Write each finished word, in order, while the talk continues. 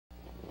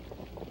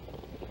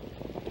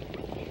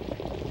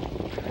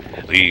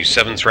The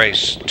 7th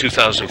race,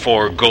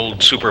 2004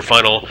 Gold Super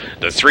Final.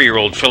 The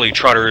 3-year-old filly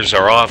trotters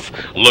are off.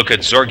 Look at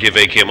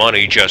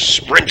Zorgive just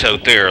sprint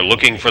out there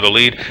looking for the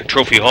lead.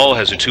 Trophy Hall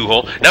has a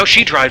 2-hole. Now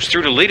she drives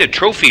through to lead at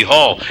Trophy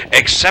Hall.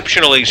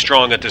 Exceptionally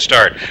strong at the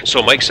start.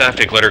 So Mike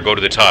Saftik let her go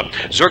to the top.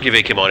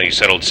 Zorgive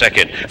settled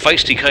second.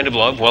 Feisty Kind of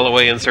Love well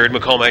away in third.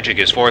 McCall Magic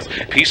is fourth.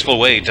 Peaceful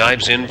Way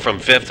dives in from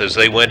fifth as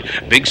they went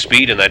big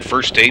speed in that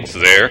first eighth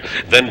there.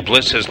 Then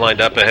Bliss has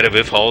lined up ahead of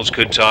If Halls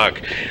Could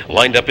Talk.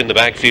 Lined up in the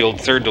backfield,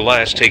 third to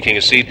last, taking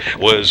a seat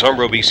was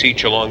Umbro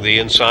Beseech along the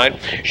inside.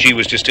 She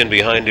was just in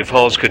behind If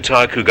Halls Could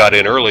Talk, who got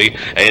in early,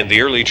 and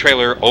the early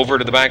trailer over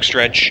to the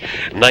backstretch.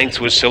 Ninth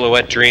was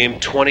Silhouette Dream,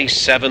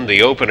 27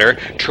 the opener.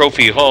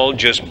 Trophy Hall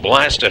just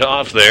blasted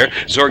off there.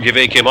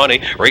 Zorgive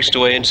Kimani raced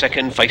away in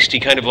second.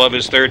 Feisty Kind of Love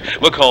is third.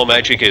 McCall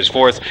Magic is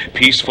fourth.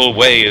 Peaceful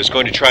Way is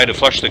going to try to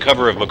flush the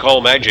cover of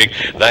McCall Magic.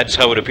 That's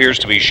how it appears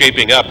to be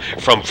shaping up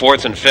from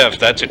fourth and fifth.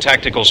 That's a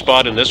tactical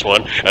spot in this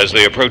one as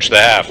they approach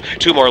the half.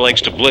 2 more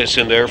lengths to Bliss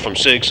in there from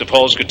sixth. If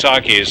Halls Could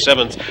Talk is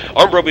seventh.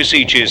 Umbro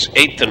Beseech is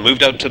eighth and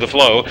moved out to the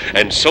flow.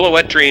 And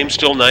Silhouette Dream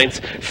still ninth.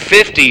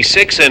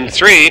 56 and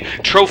 3.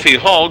 Trophy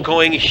Hall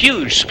going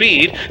huge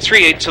speed.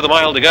 3/8 of the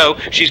mile to go.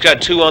 She's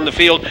got 2 on the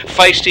field.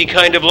 Feisty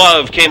Kind of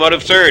Love came out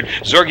of third.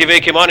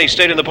 Zorgive Kimani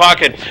stayed in the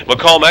pocket.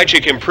 McCall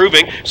Magic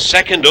improving.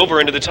 Second over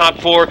into the top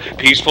 4.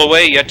 Peaceful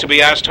Way yet to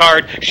be asked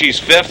hard. She's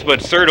fifth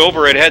but third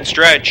over at head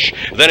stretch.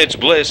 Then it's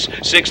Bliss.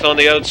 Sixth on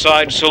the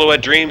outside.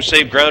 Silhouette Dream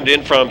saved ground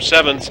in from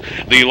seventh.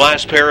 The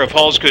last pair of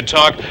Halls Could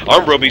Talk.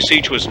 Umbro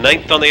Beseech was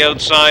ninth on the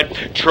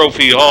outside.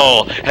 Trophy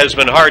Hall has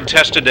been hard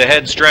tested to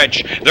head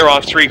stretch. They're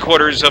off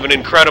 3/4 of an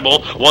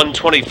incredible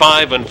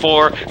 1:25 and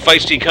 4.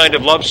 Feisty Kind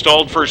of Love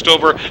stalled first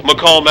over.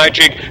 McCall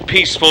Magic.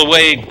 Peaceful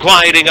Way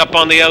gliding up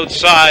on the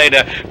outside.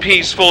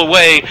 Peaceful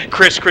Way.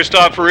 Chris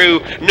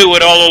Christoforou knew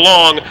it all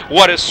along.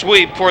 What a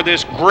sweep for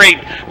this great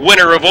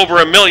winner of over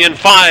 $1.5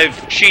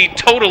 million. She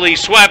totally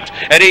swept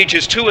at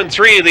ages 2 and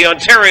 3 of the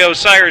Ontario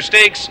Sire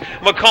Stakes.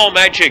 McCall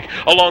Magic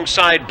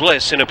alongside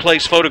Bliss in a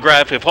place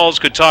photograph. If Halls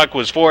Could Talk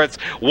was fourth,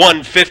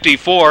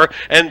 1:54,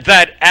 and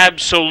that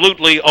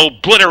absolutely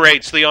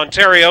obliterates the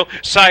Ontario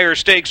Sire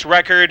Stakes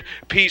record.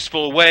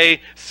 Peaceful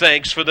Way,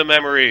 thanks for the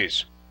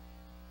memories.